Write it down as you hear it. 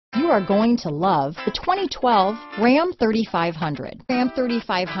are going to love the 2012 Ram 3500. Ram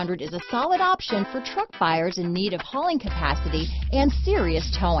 3500 is a solid option for truck buyers in need of hauling capacity and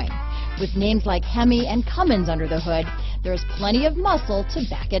serious towing. With names like Hemi and Cummins under the hood, there's plenty of muscle to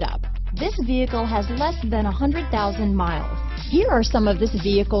back it up. This vehicle has less than 100,000 miles. Here are some of this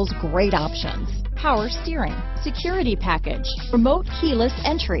vehicle's great options: power steering, security package, remote keyless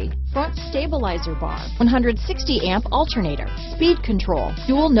entry, front stabilizer bar, 160 amp alternator, speed control,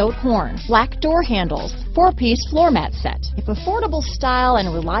 dual note horn, black door handles, 4-piece floor mat set. If affordable style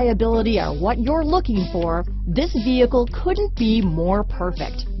and reliability are what you're looking for, this vehicle couldn't be more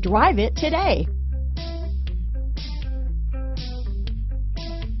perfect. Drive it today.